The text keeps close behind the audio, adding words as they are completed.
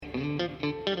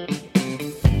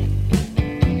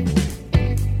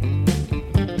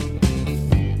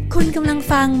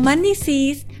ฟัง Money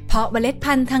Seeds เพาะเมล็ด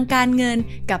พันธุ์ทางการเงิน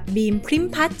กับบีมพริม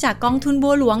พัฒน์จากกองทุนบั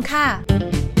วหลวงค่ะ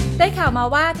ได้ข่าวมา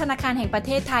ว่าธนาคารแห่งประเ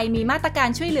ทศไทยมีมาตรการ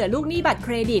ช่วยเหลือลูกหนี้บัตรเค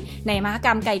รดิตในมหกร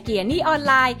รมไก่เกลี่ยหนี้ออนไ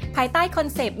ลน์ภายใต้คอน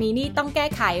เซปต์มีหนี้ต้องแก้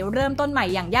ไขเริ่มต้นใหม่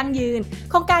อย่างยั่งยืน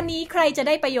โครงการนี้ใครจะไ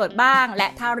ด้ประโยชน์บ้างและ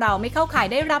ถ้าเราไม่เข้าข่าย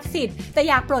ได้รับสิทธิ์แต่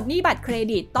อยากปลดหนี้บัตรเคร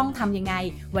ดิตต้องทำยังไง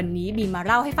วันนี้บีมมา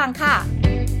เล่าให้ฟังค่ะ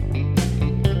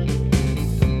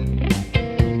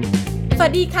ส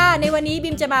วัสดีค่ะในวันนี้บิ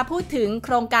มจะมาพูดถึงโค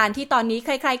รงการที่ตอนนี้ใ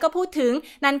ครๆก็พูดถึง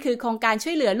นั่นคือโครงการ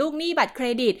ช่วยเหลือลูกหนี้บัตรเคร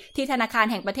ดิตที่ธนาคาร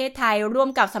แห่งประเทศไทยร่วม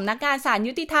กับสำนักงานศาล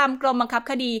ยุติธรรมกรมบังคับ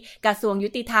คดีกระทรวงยุ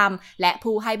ติธรรมและ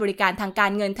ผู้ให้บริการทางกา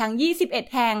รเงินทั้ง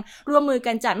21แห่งร่วมมือ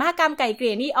กันจัดมหกรรมไก่เก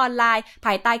ลี่ยหนี้ออนไลน์ภ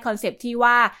ายใต้คอนเซปต์ที่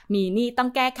ว่ามีหนี้ต้อง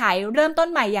แก้ไขเริ่มต้น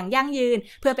ใหม่อย่างยั่งยืน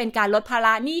เพื่อเป็นการลดภาร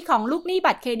ะหนี้ของลูกหนี้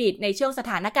บัตรเครดิตในช่วงส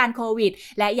ถานการณ์โควิด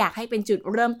และอยากให้เป็นจุด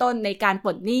เริ่มต้นในการปล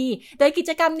ดหนี้โดยกิ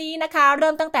จกรรมนี้นะคะเ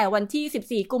ริ่มตั้งแต่วันที่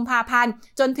14กุมภาพันธ์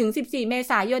จนถึง14เม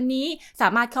ษายนนี้สา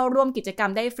มารถเข้าร่วมกิจกรร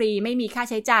มได้ฟรีไม่มีค่า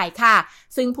ใช้จ่ายค่ะ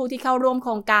ซึ่งผู้ที่เข้าร่วมโค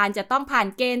รงการจะต้องผ่าน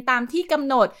เกณฑ์ตามที่กำ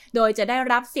หนดโดยจะได้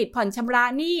รับสิทธิ์ผ่อนชำระ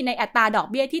หนี้ในอัตราดอก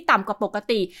เบี้ยที่ต่ำกว่าปก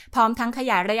ติพร้อมทั้งข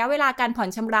ยายระยะเวลาการผ่อน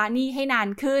ชำระหนี้ให้นาน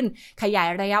ขึ้นขยาย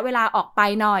ระยะเวลาออกไป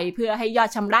หน่อยเพื่อให้ยอด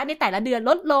ชำระในแต่ละเดือน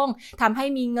ลดลงทำให้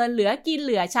มีเงินเหลือกินเห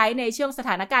ลือใช้ในช่วงสถ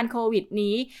านการณ์โควิด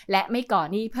นี้และไม่ก่อ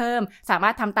หนี้เพิ่มสามา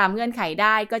รถทำตามเงื่อนไขไ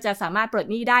ด้ก็จะสามารถปลด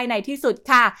หนี้ได้ในที่สุด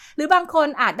ค่ะหรือบางคน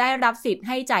อาจได้รับสิทธิ์ใ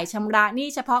ห้จ่ายชำระหนี้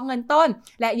เฉพาะเงินต้น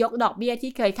และยกดอกเบี้ย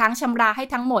ที่เคยค้างชำระให้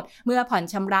ทั้งหมดเมื่อผ่อน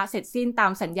ชำระเสร็จสิ้นตา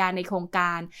มสัญญาในโครงก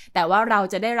ารแต่ว่าเรา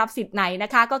จะได้รับสิทธิ์ไหนน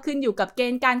ะคะก็ขึ้นอยู่กับเก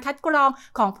ณฑ์การคัดกรอง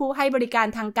ของผู้ให้บริการ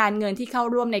ทางการเงินที่เข้า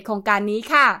ร่วมในโครงการนี้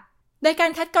ค่ะโดยกา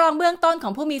รคัดกรองเบื้องต้นขอ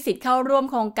งผู้มีสิทธิ์เข้าร่วม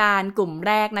โครงการกลุ่มแ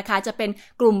รกนะคะจะเป็น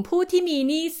กลุ่มผู้ที่มี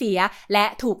หนี้เสียและ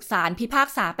ถูกศาลพิพาก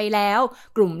ษาไปแล้ว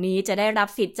กลุ่มนี้จะได้รับ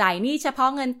สิทธิ์จ่ายหนี้เฉพาะ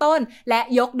เงินต้นและ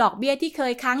ยกดอกเบี้ยที่เค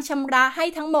ยค้างชำระให้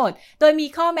ทั้งหมดโดยมี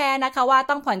ข้อแม้นะคะว่า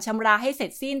ต้องผ่อนชำระให้เสร็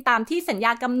จสิ้นตามที่สัญญ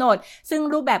ากำหนดซึ่ง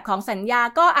รูปแบบของสัญญา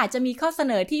ก็อาจจะมีข้อเส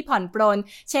นอที่ผ่อนปรน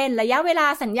เช่นระยะเวลา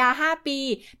สัญญา5ปี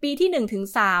ปีที่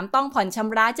 1-3 ต้องผ่อนช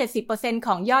ำระ 70% ข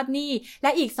องยอดหนี้แล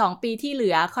ะอีก2ปีที่เหลื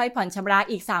อค่อยผ่อนชำระ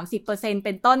อีก30%เ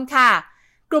ป็นต้นค่ะ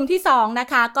กลุ่มที่2นะ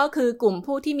คะก็คือกลุ่ม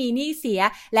ผู้ที่มีหนี้เสีย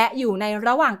และอยู่ในร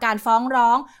ะหว่างการฟ้องร้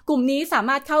องกลุ่มนี้สาม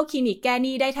ารถเข้าคลินิกแก้ห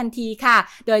นี้ได้ทันทีค่ะ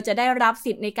โดยจะได้รับ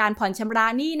สิทธิ์ในการผ่อนชำระ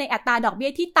หนี้ในอัตราดอกเบี้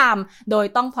ยที่ต่ำโดย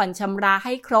ต้องผ่อนชำระใ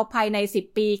ห้ครบภายใน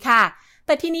10ปีค่ะแ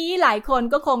ต่ทีนี้หลายคน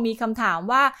ก็คงมีคำถาม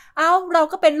ว่าเรา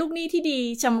ก็เป็นลูกหนี้ที่ดี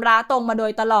ชำระตรงมาโด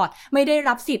ยตลอดไม่ได้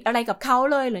รับสิทธิ์อะไรกับเขา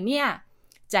เลยเหรอเนี่ย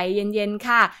ใจเย็นๆ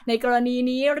ค่ะในกรณี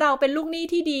นี้เราเป็นลูกหนี้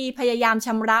ที่ดีพยายามช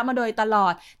ำระมาโดยตลอ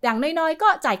ดอย่างน้อยๆก็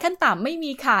จ่ายขั้นต่ำไม่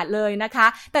มีขาดเลยนะคะ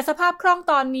แต่สภาพคล่อง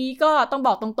ตอนนี้ก็ต้องบ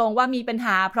อกตรงๆว่ามีปัญห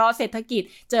าเพราะเศรษฐกิจ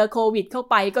เจอโควิดเข้า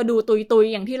ไปก็ดูตุย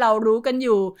ๆอย่างที่เรารู้กันอ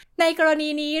ยู่ในกรณี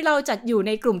นี้เราจัดอยู่ใ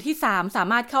นกลุ่มที่3สา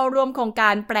มารถเข้าร่วมโครงกา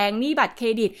รแปลงหนี้บัตรเคร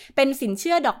ดิตเป็นสินเ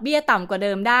ชื่อดอกเบี้ยต่ำกว่าเ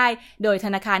ดิมได้โดยธ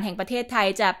นาคารแห่งประเทศไทย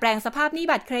จะแปลงสภาพหนี้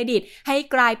บัตรเครดิตให้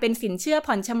กลายเป็นสินเชื่อ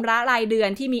ผ่อนชำระรายเดือน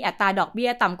ที่มีอัตราดอกเบี้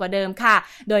ยต่ำกว่าเดิมค่ะ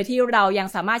โดยที่เรายัง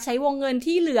สามารถใช้วงเงิน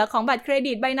ที่เหลือของบัตรเคร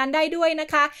ดิตใบนั้นได้ด้วยนะ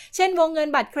คะเช่นวงเงิน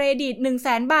บัตรเครดิต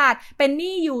 100,000 บาทเป็นห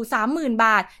นี้อยู่ 30,000 บ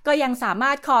าทก็ยังสาม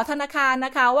ารถขอธนาคารน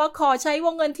ะคะว่าขอใช้ว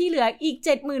งเงินที่เหลืออีก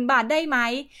 70,000 บาทได้ไหม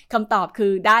คำตอบคื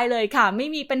อได้เลยค่ะไม่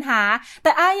มีปัญหาแ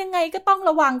ต่ยังไงก็ต้อง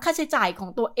ระวังค่าใช้จ่ายของ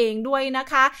ตัวเองด้วยนะ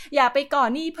คะอย่าไปก่อ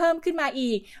หนี้เพิ่มขึ้นมา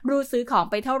อีกรู้ซื้อของ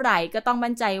ไปเท่าไหร่ก็ต้อง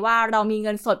มั่นใจว่าเรามีเ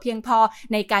งินสดเพียงพอ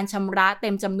ในการชำระเต็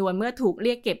มจำนวนเมื่อถูกเ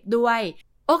รียกเก็บด้วย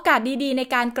โอกาสดีๆใน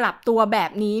การกลับตัวแบ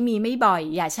บนี้มีไม่บ่อย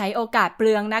อย่าใช้โอกาสเป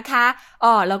ลืองนะคะ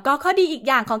แล้วก็ข้อดีอีก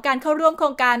อย่างของการเข้าร่วมโคร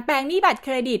งการแปลงหนี้บัตรเค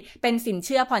รดิตเป็นสินเ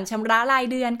ชื่อผ่อนชำระราย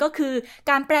เดือนก็คือ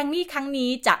การแปลงหนี้ครั้งนี้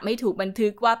จะไม่ถูกบันทึ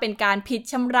กว่าเป็นการผิด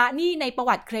ชำระหนี้ในประ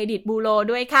วัติเครดิตบูโร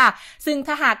ด้วยค่ะซึ่ง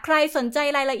ถ้าหากใครสนใจ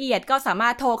รายละเอียดก็สามา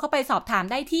รถโทรเข้าไปสอบถาม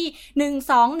ได้ที่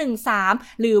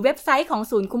1213หรือเว็บไซต์ของ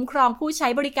ศูนย์คุ้มครองผู้ใช้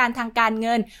บริการทางการเ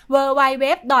งิน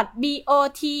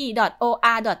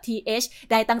www.bot.or.th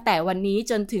ได้ตั้งแต่วันนี้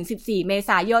จนถึง14เม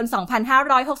ษายน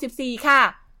2564ค่ะ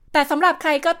แต่สำหรับใค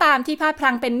รก็ตามที่พลาดพ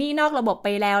ลั้งเป็นหนี้นอกระบบไป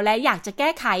แล้วและอยากจะแก้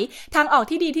ไขทางออก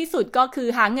ที่ดีที่สุดก็คือ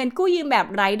หาเงินกู้ยืมแบบ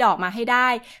ไร้ดอกมาให้ได้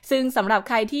ซึ่งสำหรับใ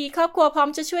ครที่ครอบครัวพร้อม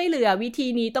จะช่วยเหลือวิธี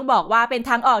นี้ต้องบอกว่าเป็น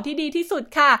ทางออกที่ดีที่สุด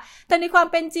ค่ะแต่ในความ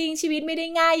เป็นจริงชีวิตไม่ได้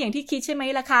ง่ายอย่างที่คิดใช่ไหม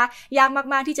ล่ะคะยาก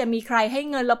มากๆที่จะมีใครให้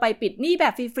เงินเราไปปิดหนี้แบ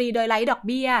บฟรีๆโดยไร้ดอกเ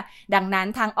บี้ยดังนั้น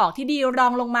ทางออกที่ดีรอ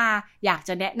งลงมาอยากจ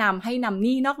ะแนะนำให้นำห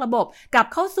นี้นอกระบบกลับ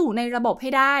เข้าสู่ในระบบให้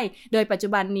ได้โดยปัจจุ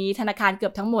บันนี้ธนาคารเกื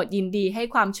อบทั้งหมดยินดีให้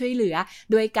ความช่วยเหลือ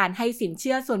ด้วย การให้สินเ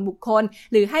ชื่อส่วนบุคคล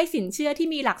หรือให้สินเชื่อที่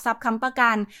มีหลักทรัพย์ค้ำประ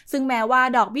กันซึ่งแม้ว่า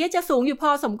ดอกเบี้ยจะสูงอยู่พ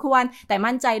อสมควรแต่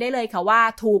มั่นใจได้เลยค่ะว่า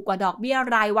ถูกกว่าดอกเบี้ย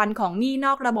รายวันของหนี้น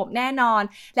อกระบบแน่นอน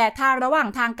และถ้าระหว่าง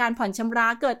ทางการผ่อนชำระ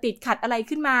เกิดติดขัดอะไร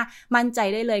ขึ้นมามั่นใจ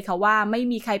ได้เลยค่ะว่าไม่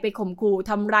มีใครไปข่มขู่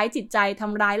ทำร้ายจิตใจท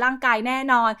ำร้ายร่างกายแน่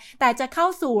นอนแต่จะเข้า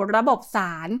สู่ระบบศ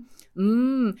าล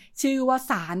ชื่อว่า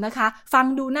ศาลนะคะฟัง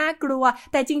ดูน่ากลัว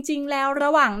แต่จริงๆแล้วร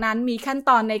ะหว่างนั้นมีขั้น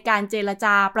ตอนในการเจรจ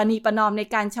าประนีประนอมใน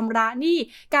การชำระหนี้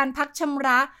การพักชำร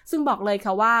ะซึ่งบอกเลยค่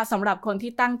ะว่าสำหรับคน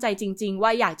ที่ตั้งใจจริงๆว่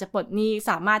าอยากจะปลดหนี้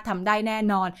สามารถทำได้แน่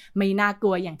นอนไม่น่าก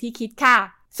ลัวอย่างที่คิดค่ะ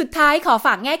สุดท้ายขอฝ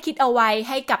ากแง่คิดเอาไว้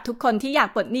ให้กับทุกคนที่อยาก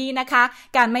ปลดหนี้นะคะ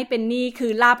การไม่เป็นหนี้คื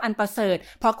อลาภอันประเสริฐ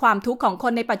เพราะความทุกข์ของค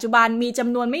นในปัจจุบันมีจ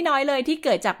ำนวนไม่น้อยเลยที่เ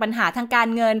กิดจากปัญหาทางการ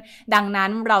เงินดังนั้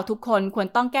นเราทุกคนควร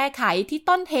ต้องแก้ไขที่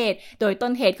ต้นเหตุโดยต้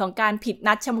นเหตุของการผิด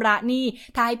นัดชำระหนี้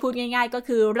ถ้าให้พูดง่ายๆก็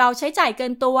คือเราใช้จ่ายเกิ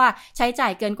นตัวใช้จ่า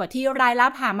ยเกินกว่าที่รายรั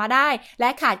บหามาได้และ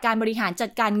ขาดการบริหารจั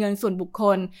ดการเงินส่วนบุคค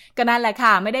ลก็นั่นแหละ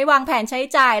ค่ะไม่ได้วางแผนใช้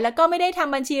จ่ายแล้วก็ไม่ได้ท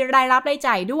ำบัญชีรายรับราย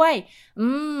จ่ายด้วย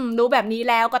รู้แบบนี้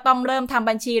แล้วก็ต้องเริ่มทำ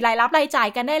บัญชีรายรับรายจ่าย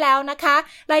กันได้แล้วนะคะ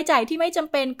รายจ่ายที่ไม่จ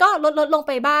ำเป็นก็ลดลงไ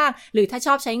ปบ้างหรือถ้าช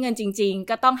อบใช้เงินจริงๆ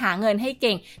ก็ต้องหาเงินให้เ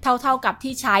ก่งเท่ากับ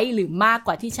ที่ใช้หรือมากก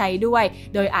ว่าที่ใช้ด้วย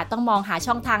โดยอาจต้องมองหา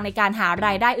ช่องทางในการหาร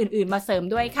ายได้อื่นๆมาเสริม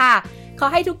ด้วยค่ะขอ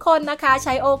ให้ทุกคนนะคะใ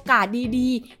ช้โอกาสดี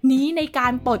ๆนี้ในกา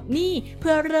รปลดหนี้เ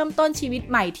พื่อเริ่มต้นชีวิต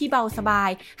ใหม่ที่เบาสบาย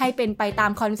ให้เป็นไปตา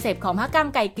มคอนเซปต์ของมหกรรม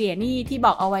ไกล่เกลี่ยหนี้ที่บ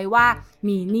อกเอาไว้ว่า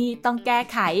มีหนี้ต้องแก้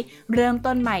ไขเริ่ม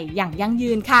ต้นใหม่อย่างยั่ง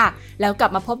ยืนค่ะแล้วกลั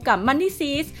บมาพบกับ Money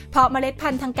Seeds เพราะเมล็ดพั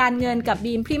นธุ์ทางการเงินกับ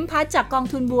บีมพริมพัฒน์จากกอง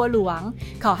ทุนบัวหลวง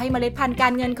ขอให้เมล็ดพันธุ์กา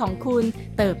รเงินของคุณ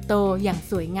เติบโตอย่าง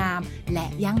สวยงามและ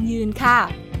ยั่งยืนค่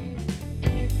ะ